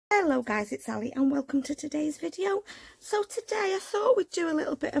Hello guys, it's Ali and welcome to today's video. So today I thought we'd do a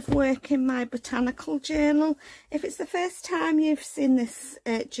little bit of work in my botanical journal. If it's the first time you've seen this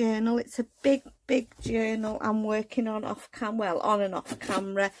journal, it's a big journal I'm working on on and off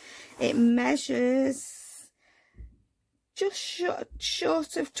camera. It measures just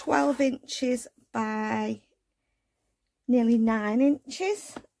short of 12 inches by nearly 9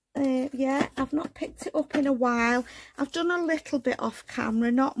 inches. Yeah, I've not picked it up in a while. I've done a little bit off camera,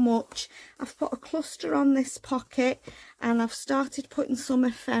 not much. I've put a cluster on this pocket and I've started putting some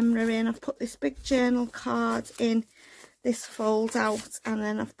ephemera in. I've put this big journal card in this fold out, and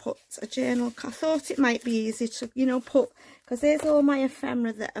then I've put a journal card. I thought it might be easy to, put, because there's all my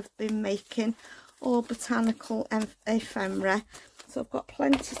ephemera that I've been making, all botanical ephemera. So I've got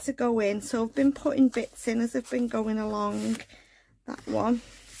plenty to go in. So I've been putting bits in as I've been going along. That one.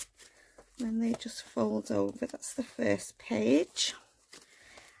 And they just fold over. That's the first page.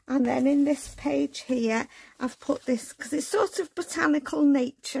 And then in this page here I've put this because it's sort of botanical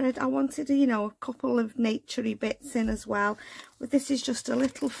nature. I wanted a couple of naturey bits in as well. But this is just a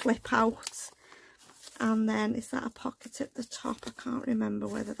little flip out. And then is that a pocket at the top? I can't remember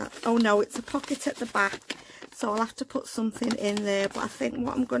whether that, oh no, it's a pocket at the back, so I'll have to put something in there. But I think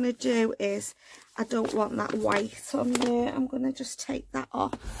what I'm going to do is, I don't want that white on there. I'm going to just take that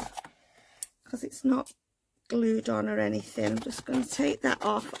off because it's not glued on or anything. I'm just going to take that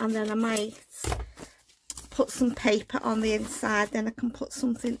off, and then I might put some paper on the inside, then I can put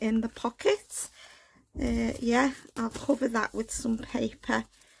something in the pocket. Yeah, I'll cover that with some paper.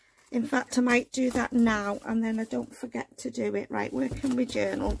 In fact, I might do that now, and then I don't forget to do it. Right, where can my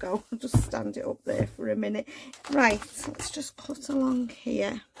journal go? I'll just stand it up there for a minute. Right, let's just cut along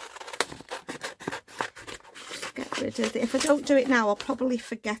here. Just get rid of it. If I don't do it now, I'll probably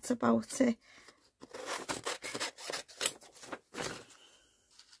forget about it.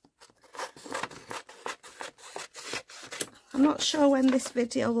 I'm not sure when this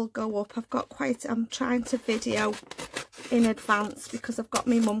video will go up. I'm trying to video in advance because I've got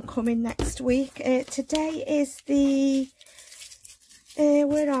my mum coming next week. Today is the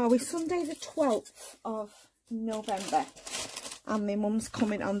where are we? Sunday the 12th of November, and my mum's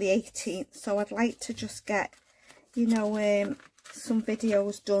coming on the 18th, so I'd like to just get some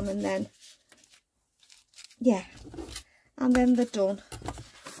videos done, and then and then they're done.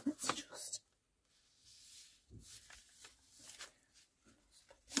 Let's just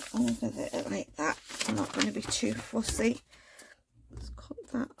over there like that. I'm not going to be too fussy. Let's cut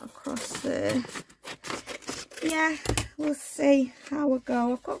that across there. Yeah, we'll see how I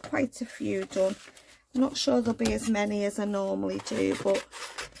go. I've got quite a few done. I'm not sure there'll be as many as I normally do, but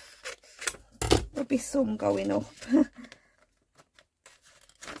there'll be some going up.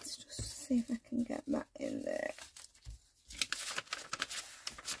 Let's just see if I can get that in there.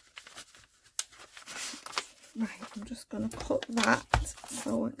 Right, I'm just going to cut that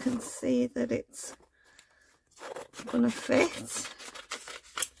so I can see that it's going to fit.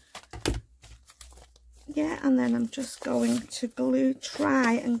 Yeah, and then I'm just going to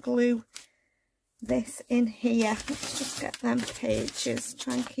try and glue this in here. Let's just get them pages,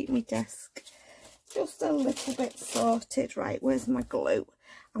 try and keep my desk just a little bit sorted. Right, where's my glue?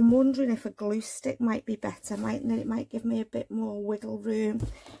 I'm wondering if a glue stick might be better, mightn't it? It might give me a bit more wiggle room.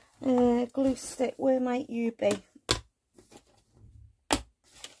 Glue stick, where might you be?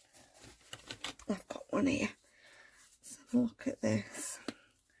 I've got one here. Let's have a look at this.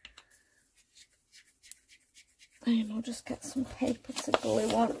 And I'll just get some paper to glue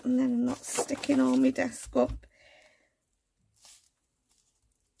on, and then I'm not sticking all my desk up.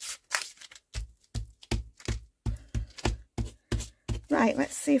 Right,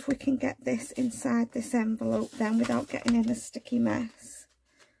 let's see if we can get this inside this envelope then without getting in a sticky mess.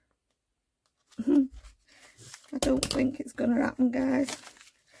 I don't think it's going to happen, guys.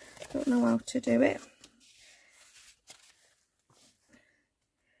 Don't know how to do it.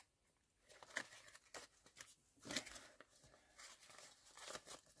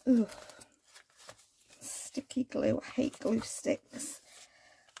 Ugh. Sticky glue. I hate glue sticks.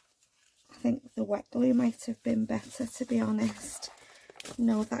 I think the wet glue might have been better, to be honest.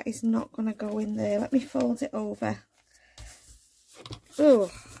 No, that is not going to go in there. Let me fold it over. Ugh.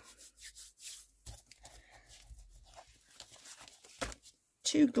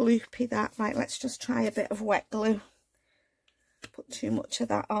 Too gloopy that. Right, let's just try a bit of wet glue. Put too much of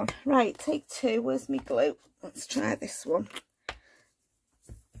that on. Right, take two. Where's my glue? Let's try this one.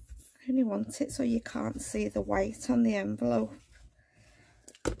 I only want it so you can't see the white on the envelope.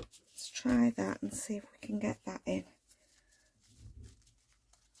 Let's try that and see if we can get that in.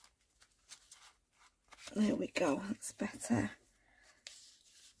 There we go, that's better.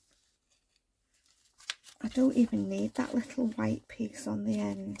 I don't even need that little white piece on the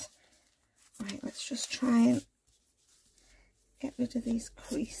end. Right, let's just try and get rid of these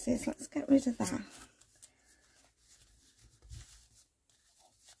creases. Let's get rid of that.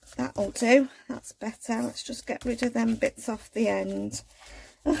 That'll do. That's better. Let's just get rid of them bits off the end.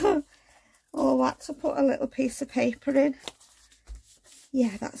 All that to put a little piece of paper in.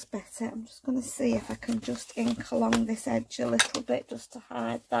 Yeah, that's better. I'm just going to see if I can just ink along this edge a little bit just to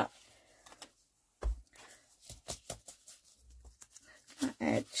hide that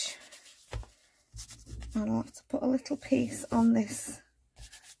edge. And I'll have to put a little piece on this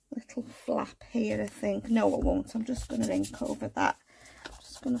little flap here, I think. No, I won't. I'm just going to ink over that. I'm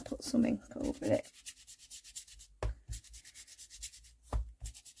just going to put some ink over it.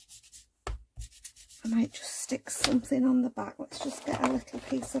 I might just stick something on the back. Let's just get a little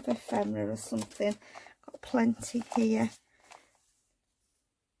piece of ephemera or something. Got plenty here.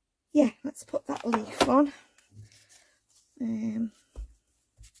 Yeah, let's put that leaf on.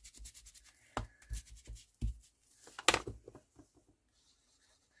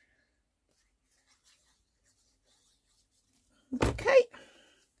 Okay.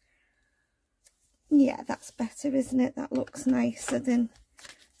 Yeah, that's better, isn't it? That looks nicer than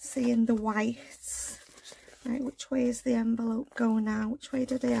seeing the whites. Right, which way is the envelope go now? Which way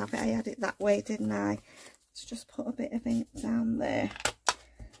did I have it? I had it that way, didn't I? Let's just put a bit of ink down there.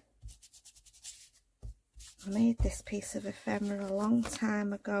 I made this piece of ephemera a long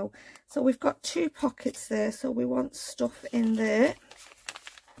time ago. So we've got 2 pockets there, so we want stuff in there.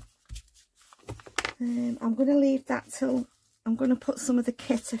 I'm going to leave that till I'm going to put some of the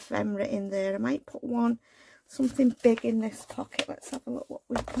kit ephemera in there. I might put something big in this pocket. Let's have a look what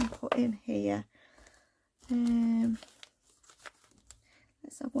we can put in here.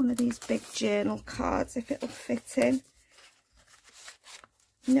 Let's have one of these big journal cards if it'll fit in.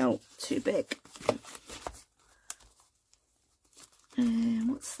 No, too big.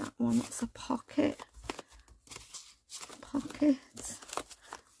 What's that one? What's a pocket? Pocket.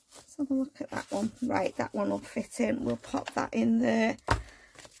 Let's have a look at that one. Right, that one will fit in. We'll pop that in there.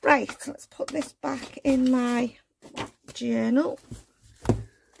 Right, let's put this back in my journal.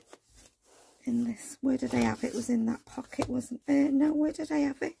 In this, where did I have it? It was in that pocket, wasn't it? No, where did I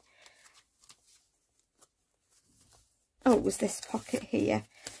have it? Oh, it was this pocket here.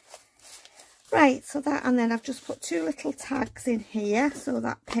 Right, so that, and then I've just put 2 little tags in here. So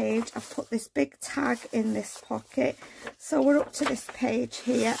that page, I've put this big tag in this pocket. So we're up to this page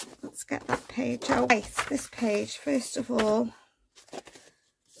here. Let's get that page out. Right, this page, first of all,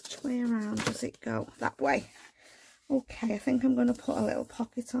 which way around does it go? That way. Okay, I think I'm going to put a little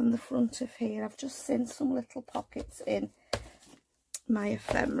pocket on the front of here. I've just seen some little pockets in my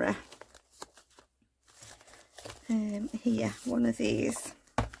ephemera. Here, one of these.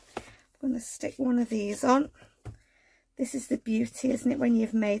 I'm going to stick one of these on. This is the beauty, isn't it, when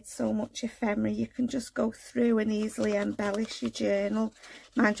you've made so much ephemera, you can just go through and easily embellish your journal.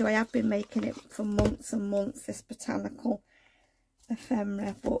 Mind you, I have been making it for months and months, this botanical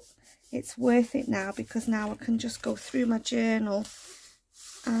ephemera, but it's worth it now because now I can just go through my journal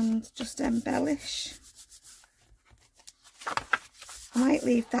and just embellish. I might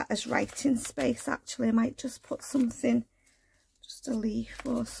leave that as writing space actually. I might just put something, just a leaf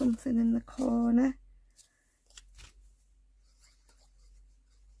or something in the corner.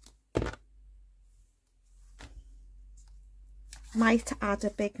 Might add a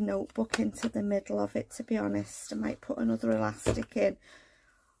big notebook into the middle of it, to be honest. I might put another elastic in,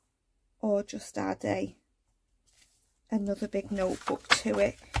 or just add another big notebook to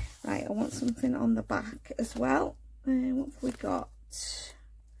it. Right, I want something on the back as well. What have we got?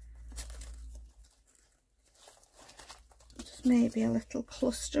 Just maybe a little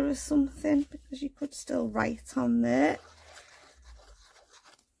cluster or something, because you could still write on there.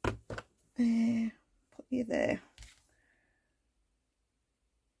 Put you there.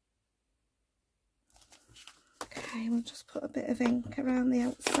 Okay, we'll just put a bit of ink around the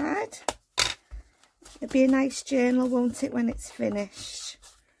outside. It'll be a nice journal, won't it, when it's finished?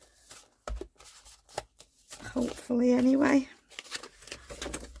 Hopefully, anyway.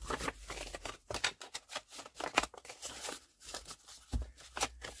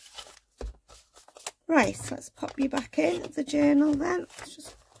 Right, let's pop you back in the journal then. Let's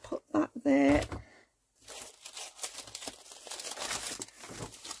just put that there. Just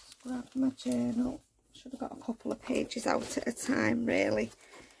grab my journal. Should have got a couple of pages out at a time, really.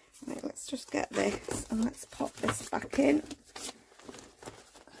 Right, let's just get this and let's pop this back in.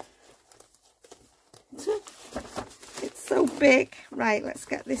 It's so big. Right, let's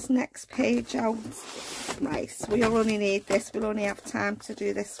get this next page out. Right, so we'll only need this. We'll only have time to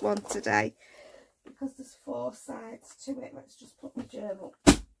do this one today. because there's 4 sides to it. Let's just put my journal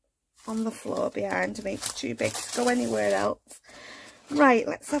on the floor behind me. It's too big to go anywhere else. Right,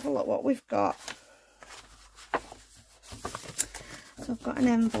 let's have a look what we've got. So I've got an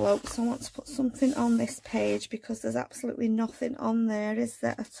envelope, so I want to put something on this page because there's absolutely nothing on there, is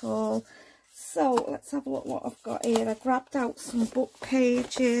there, at all? So let's have a look what I've got here. I grabbed out some book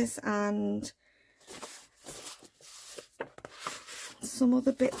pages and some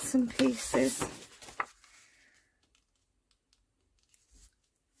other bits and pieces.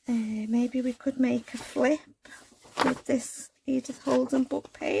 Maybe we could make a flip with this Edith Holden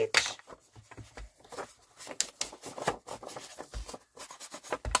book page.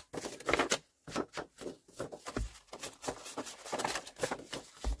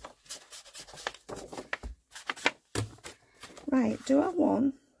 Right, do I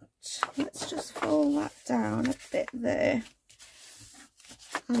want, let's just fold that down a bit there,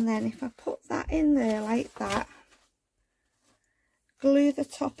 and then if I put that in there like that, glue the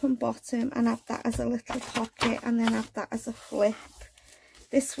top and bottom and have that as a little pocket, and then have that as a flip.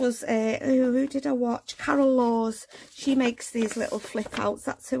 This was, who did I watch? Carol Laws. She makes these little flip outs.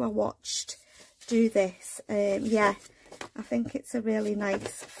 That's who I watched do this. Yeah, I think it's a really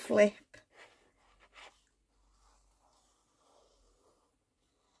nice flip.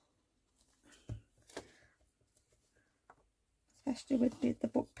 Especially with the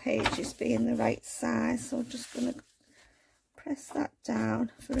book pages being the right size. So I'm just going to press that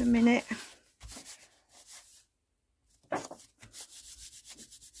down for a minute.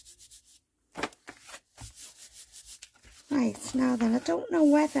 Right, now then, I don't know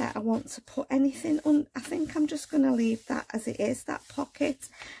whether I want to put anything on. I think I'm just going to leave that as it is, that pocket.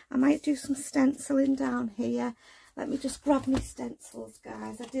 I might do some stenciling down here. Let me just grab my stencils,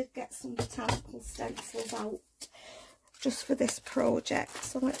 guys. I did get some botanical stencils out just for this project.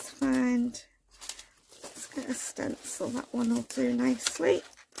 So let's get a stencil. That one will do nicely.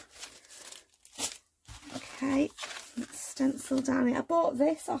 Okay, let's stencil down here. I bought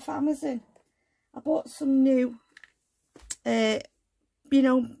this off Amazon. I bought some new you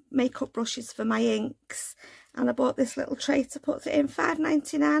know, makeup brushes for my inks, and I bought this little tray to put it in,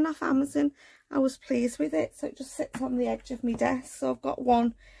 £5.99 off Amazon. I was pleased with it, so it just sits on the edge of my desk. So I've got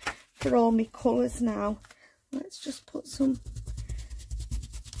one for all my colours now. Let's just put some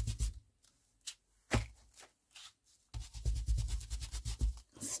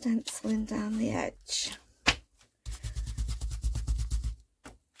stenciling down the edge.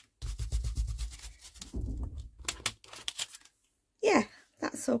 Yeah,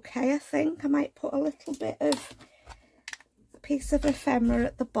 that's okay. I think I might put a little bit of a piece of ephemera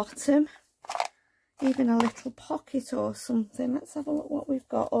at the bottom, even a little pocket or something. Let's have a look what we've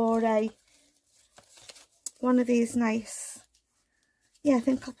got. Or one of these nice, yeah, I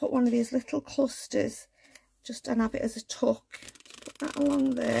think I'll put one of these little clusters just and have it as a tuck. Put that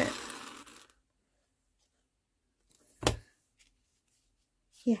along there.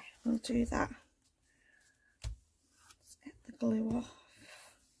 Yeah, I'll do that. Let's get the glue off.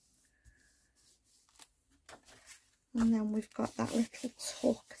 And then we've got that little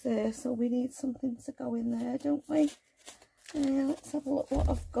tuck there, so we need something to go in there, don't we? Let's have a look what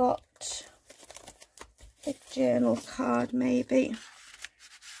I've got. Big journal card maybe.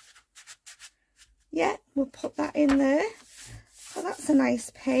 Yeah, we'll put that in there. So that's a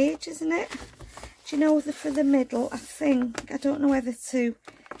nice page, isn't it? Do you know, for the middle, I don't know whether to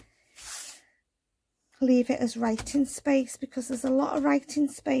leave it as writing space, because there's a lot of writing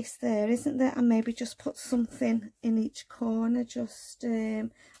space there, isn't there? And maybe just put something in each corner. Just I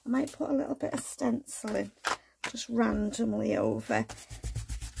might put a little bit of stenciling just randomly over,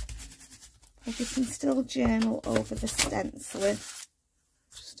 but you can still journal over the stenciling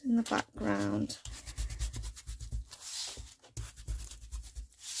just in the background.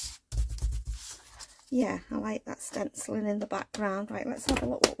 Yeah, I like that stenciling in the background. Right, let's have a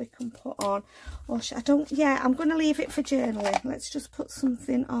look what we can put on. Or I'm going to leave it for journaling. Let's just put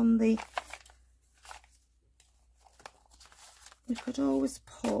something on the... We could always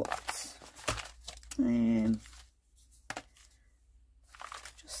put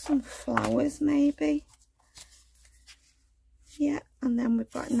just some flowers maybe. Yeah, and then we've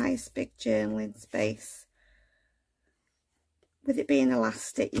got a nice big journaling space. With it being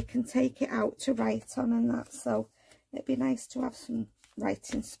elastic, you can take it out to write on and that, so it'd be nice to have some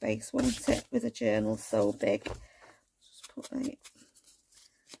writing space, wouldn't it, with a journal so big. Just put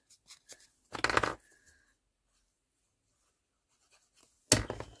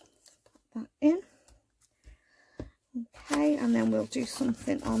that in. Okay, and then we'll do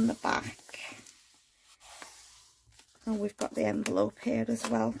something on the back. And we've got the envelope here as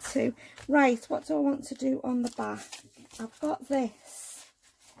well too. Right, what do I want to do on the back? I've got this.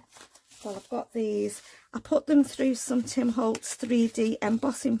 Well, I've got these. I put them through some Tim Holtz 3D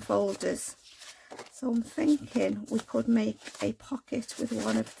embossing folders. So I'm thinking we could make a pocket with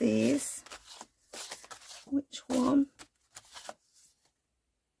one of these. Which one?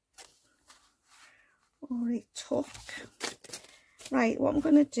 Or a tuck. Right, what I'm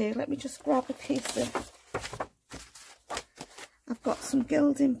going to do, let me just grab a piece of... I've got some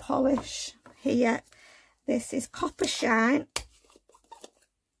gilding polish here. This is Copper Shine.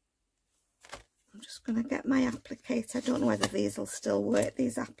 I'm just going to get my applicator. I don't know whether these will still work,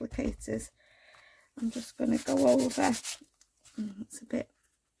 these applicators. I'm just going to go over. It's a bit,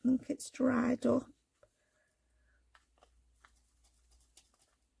 I think it's dried up.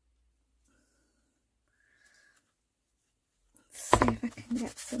 Let's see if I can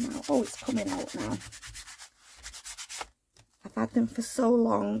get some out. Oh, it's coming out now. I've had them for so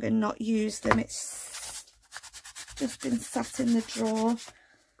long and not used them. It's just been sat in the drawer.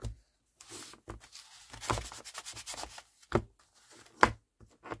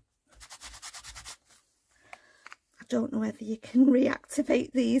 I don't know whether you can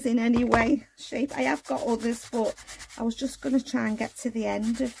reactivate these in any way, shape. I have got others, but I was just going to try and get to the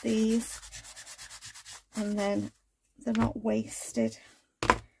end of these. And then they're not wasted.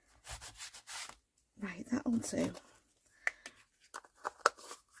 Right, that'll do.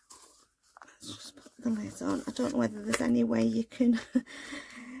 Just put the lid on. I don't know whether there's any way you can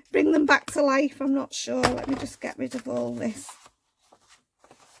bring them back to life. I'm not sure. Let me just get rid of all this.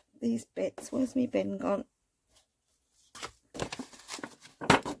 These bits. Where's my bin gone?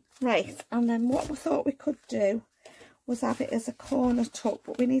 Right, and then what we thought we could do was have it as a corner tuck,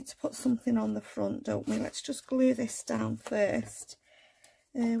 but we need to put something on the front, don't we? Let's just glue this down first.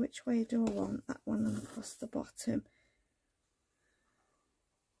 Which way do I want? That one and across the bottom.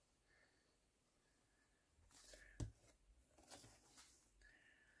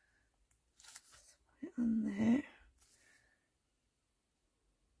 On there,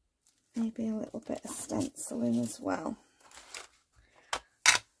 maybe a little bit of stenciling as well.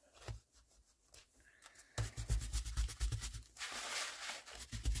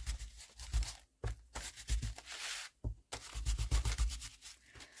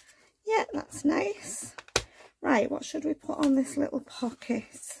 Yeah, that's nice. Right, what should we put on this little pocket?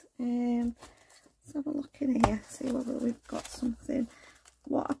 Let's have a look in here, see whether we've got something.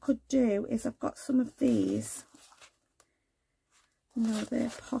 What I could do is I've got some of these. No,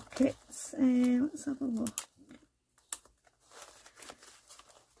 they're pockets. Let's have a look.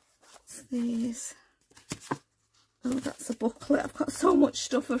 What's these? Oh, that's a booklet. I've got so much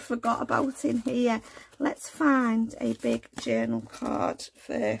stuff I forgot about in here. Let's find a big journal card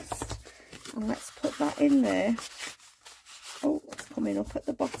first. And let's put that in there. Oh, it's coming up at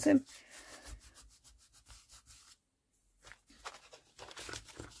the bottom.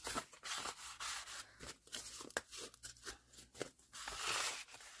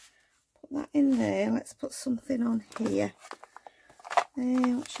 That in there. Let's put something on here.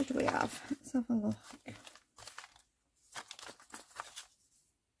 What should we have? Let's have a look. I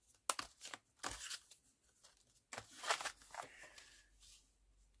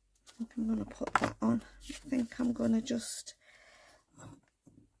think I'm going to put that on. I think I'm going to just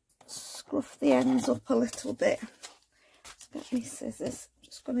scruff the ends up a little bit. Let's get my scissors. I'm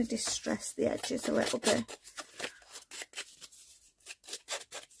just going to distress the edges a little bit.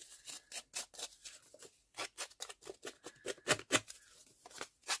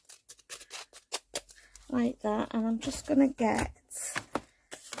 Like that, and I'm just going to get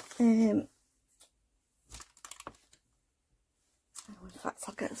in fact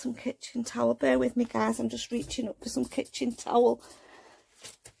I'll get some kitchen towel. Bear with me guys, I'm just reaching up for some kitchen towel.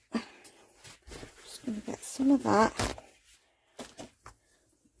 Just going to get some of that.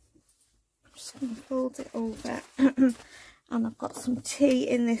 I'm just going to fold it over and I've got some tea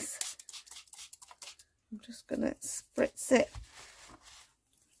in this. I'm just going to spritz it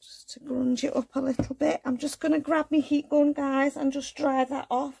to grunge it up a little bit. I'm just going to grab my heat gun guys and just dry that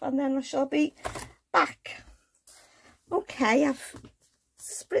off, and then I shall be back. Okay, I've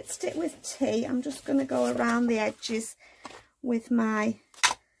spritzed it with tea. I'm just going to go around the edges with my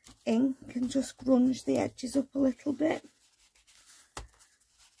ink and just grunge the edges up a little bit.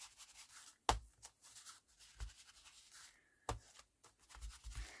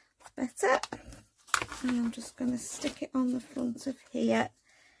 That's better. And I'm just going to stick it on the front of here.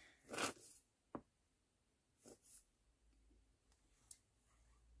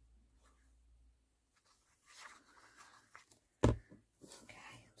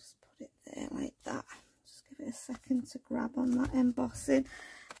 Like that. Just give it a second to grab on that embossing.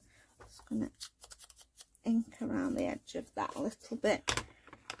 Just going to ink around the edge of that a little bit.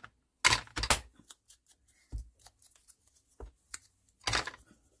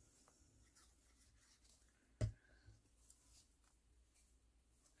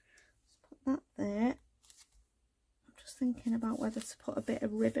 That there. I'm just thinking about whether to put a bit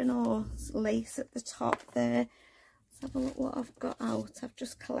of ribbon or lace at the top there. Let's have a look what I've got out. I've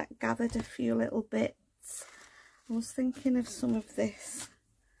just gathered a few little bits. I was thinking of some of this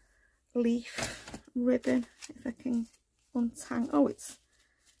leaf ribbon, if I can untangle. Oh,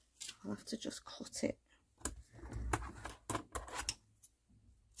 I'll have to just cut it.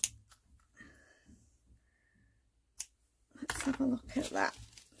 Let's have a look at that.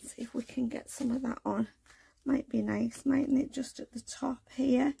 See if we can get some of that on. Might be nice, mightn't it, just at the top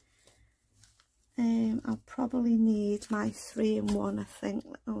here. I'll probably need my 3-in-1, I think.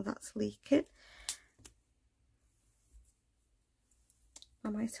 Oh, that's leaking. I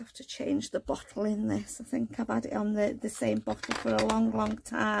might have to change the bottle in this. I think I've had it on the same bottle for a long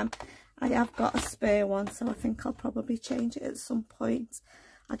time. I have got a spare one, so I think I'll probably change it at some point.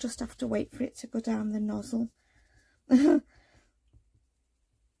 I just have to wait for it to go down the nozzle.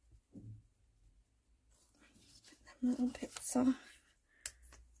 Little bits off.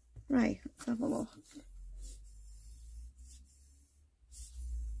 Right, let's have a look.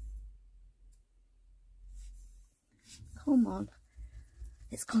 Come on.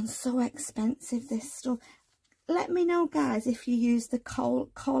 It's gone so expensive, this stuff. Let me know, guys, if you use the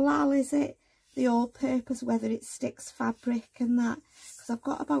collal, is it? The all-purpose, whether it sticks fabric and that. Because I've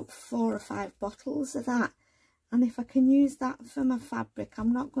got about 4 or 5 bottles of that. And if I can use that for my fabric,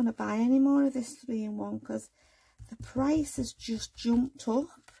 I'm not going to buy any more of this 3-in-1 because the price has just jumped up.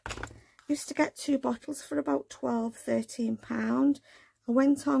 Used to get 2 bottles for about £12–13. I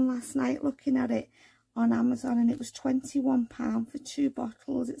went on last night looking at it on Amazon and it was £21 for 2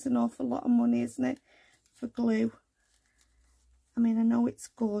 bottles. It's an awful lot of money, isn't it, for glue? I mean, I know it's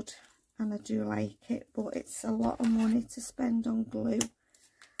good and I do like it, but it's a lot of money to spend on glue,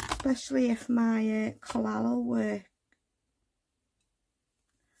 especially if my collal will work.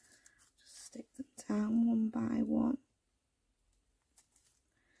 Just stick them down one by one.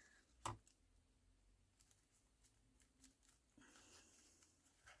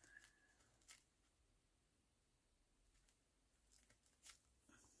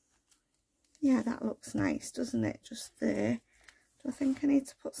 Yeah, that looks nice, doesn't it? Just there. Do I think I need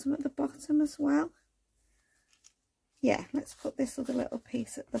to put some at the bottom as well? Yeah, let's put this other little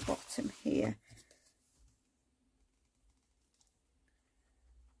piece at the bottom here.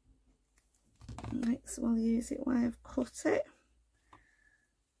 Right, so I'll use it while I've cut it.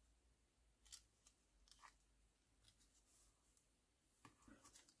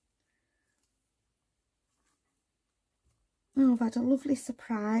 Oh, I've had a lovely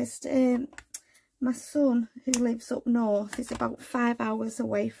surprise. My son, who lives up north, is about 5 hours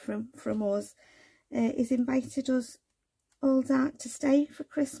away from us. He's invited us all dark to stay for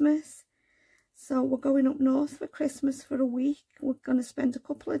Christmas. So we're going up north for Christmas for a week. We're going to spend a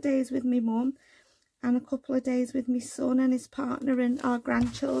couple of days with my mum and a couple of days with my son and his partner and our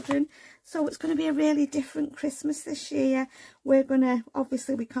grandchildren. So it's going to be a really different Christmas this year. We're going to,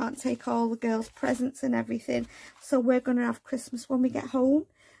 obviously we can't take all the girls' presents and everything, so we're going to have Christmas when we get home.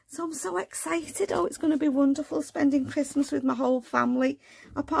 So I'm so excited. Oh, it's going to be wonderful spending Christmas with my whole family.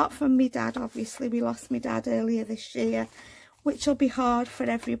 Apart from me dad, obviously. We lost my dad earlier this year, which will be hard for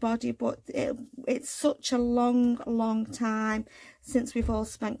everybody. But it's such a long time since we've all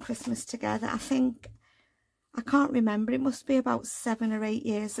spent Christmas together. I can't remember. It must be about 7 or 8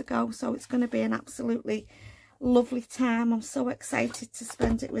 years ago. So it's going to be an absolutely lovely time. I'm so excited to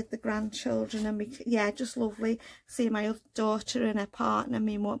spend it with the grandchildren and me. Yeah, just lovely. See my other daughter and her partner,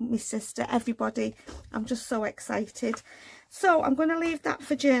 me mum, my sister, everybody. I'm just so excited. So I'm going to leave that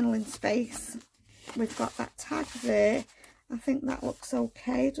for journaling space. We've got that tag there. I think that looks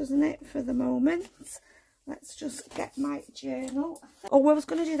okay, doesn't it, for the moment? Let's just get my journal. Oh, I was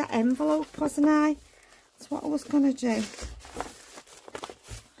going to do that envelope, wasn't I? That's what I was going to do.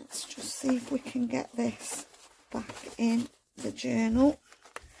 Let's just see if we can get this back in the journal.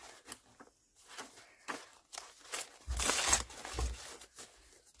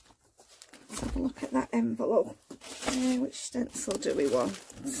 Let's have a look at that envelope. Which stencil do we want?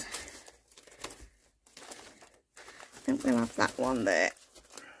 I think we'll have that one there.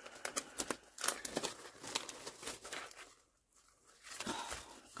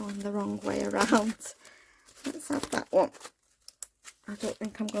 Going the wrong way around. Let's have that one. I don't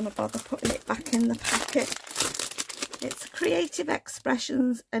think I'm going to bother putting it back in the packet. It's Creative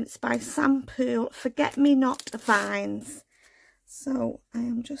Expressions and it's by Sam Poole, Forget Me Not Vines. So I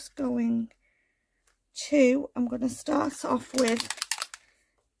am just going to, I'm going to start off with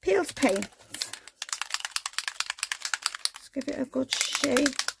peeled paint. Just give it a good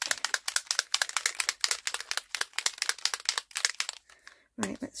shake.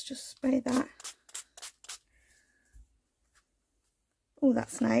 Right, let's just spray that. Oh,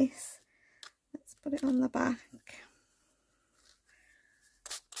 that's nice. Let's put it on the back.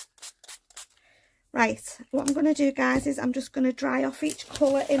 Right, what I'm going to do, guys, is I'm just going to dry off each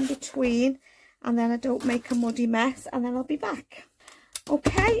colour in between, and then I don't make a muddy mess, and then I'll be back.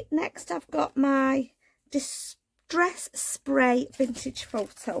 Okay, next I've got my Distress Spray Vintage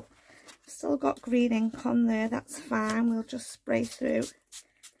Photo. Still got green ink on there, that's fine, we'll just spray through.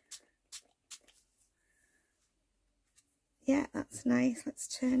 Yeah, that's nice. Let's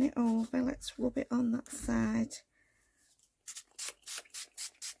turn it over, let's rub it on that side.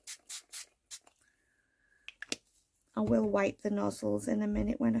 I will wipe the nozzles in a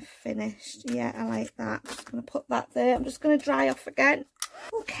minute when I've finished. Yeah, I like that. I'm just going to put that there. I'm just going to dry off again.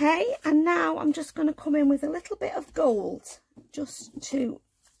 Okay, and now I'm just going to come in with a little bit of gold just to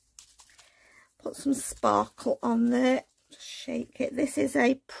put some sparkle on there. Just shake it. This is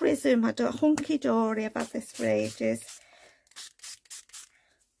a Prism. I don't Hunky Dory. I've had this for ages.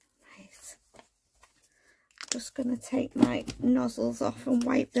 Just going to take my nozzles off and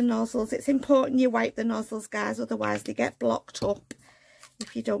wipe the nozzles. It's important you wipe the nozzles, guys, otherwise they get blocked up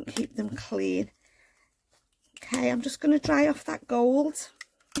if you don't keep them clean. Okay, I'm just going to dry off that gold.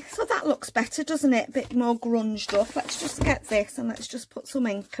 So that looks better, doesn't it? A bit more grunged up. Let's just get this and let's just put some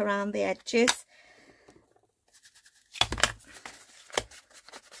ink around the edges.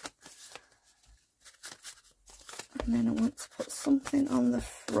 And then I want to put something on the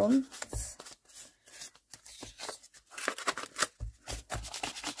front.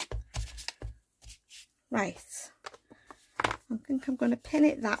 Right, I think I'm going to pin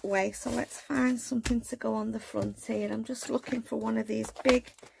it that way, so let's find something to go on the front here. I'm just looking for one of these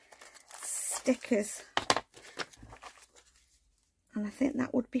big stickers, and I think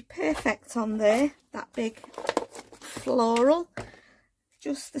that would be perfect on there, that big floral.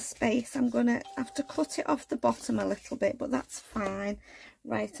 Just the space, I'm going to have to cut it off the bottom a little bit, but that's fine.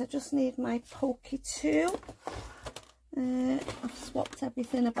 Right, I just need my pokey tool. I've swapped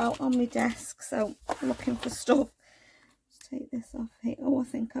everything about on my desk, so I'm looking for stuff. Let's take this off here. Oh, I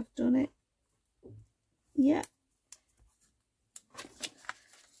think I've done it. Yeah.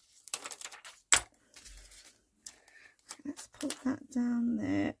 Let's put that down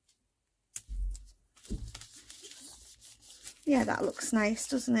there. Yeah, that looks nice,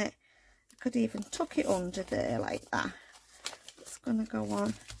 doesn't it? I could even tuck it under there like that. It's going to go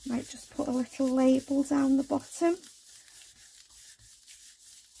on. Might just put a little label down the bottom.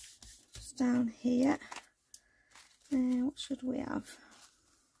 Down here. What should we have?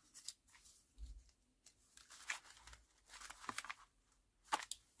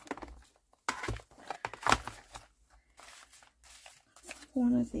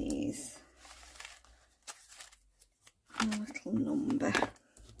 One of these. A little number.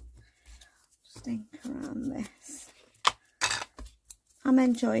 Just ink around this. I'm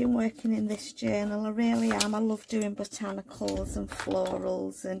enjoying working in this journal. I really am. I love doing botanicals and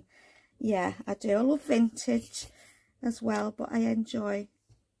florals, and yeah, I do. I love vintage as well, but I enjoy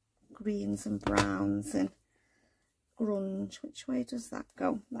greens and browns and grunge. Which way does that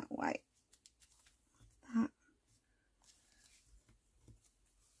go? That way. That.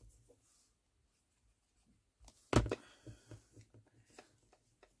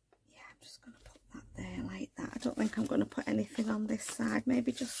 Yeah, I'm just going to put that there like that. I don't think I'm going to put anything on this side.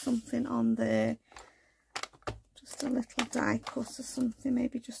 Maybe just something on there. Just a little die cut or something,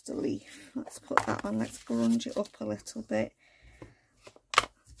 maybe just a leaf. Let's put that on, let's grunge it up a little bit.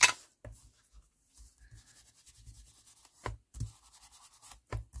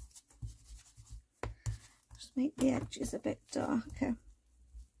 Just make the edges a bit darker.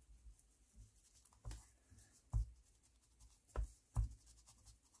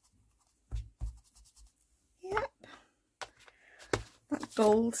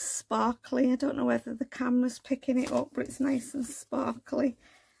 Gold sparkly. I don't know whether the camera's picking it up, but it's nice and sparkly.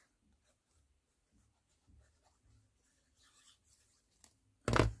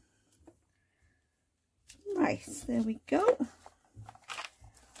 Right, there we go.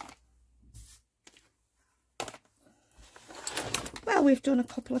 Well, we've done a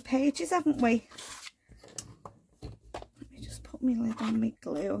couple of pages, haven't we? Let me just put my lid on my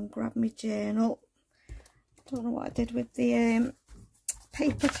glue and grab my journal. Don't know what I did with the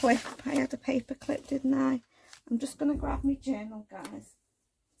paper clip. I had a paper clip, didn't I? I'm just going to grab my journal, guys.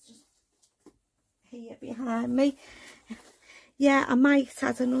 It's just here behind me. Yeah, I might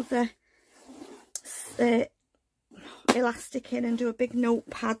add another elastic in and do a big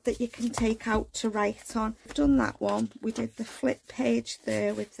notepad that you can take out to write on. I've done that one. We did the flip page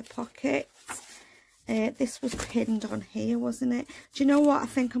there with the pockets. This was pinned on here, wasn't it? Do you know what I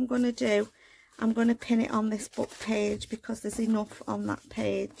think I'm going to do? I'm going to pin it on this book page because there's enough on that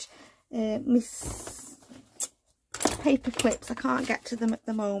page. Miss paper clips, I can't get to them at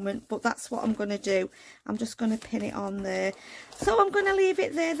the moment, but that's what I'm going to do. I'm just going to pin it on there. So I'm going to leave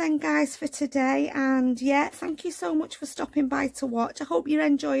it there then, guys, for today. And yeah, thank you so much for stopping by to watch. I hope you're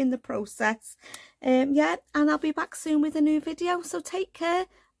enjoying the process. Yeah, and I'll be back soon with a new video. So take care.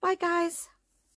 Bye, guys.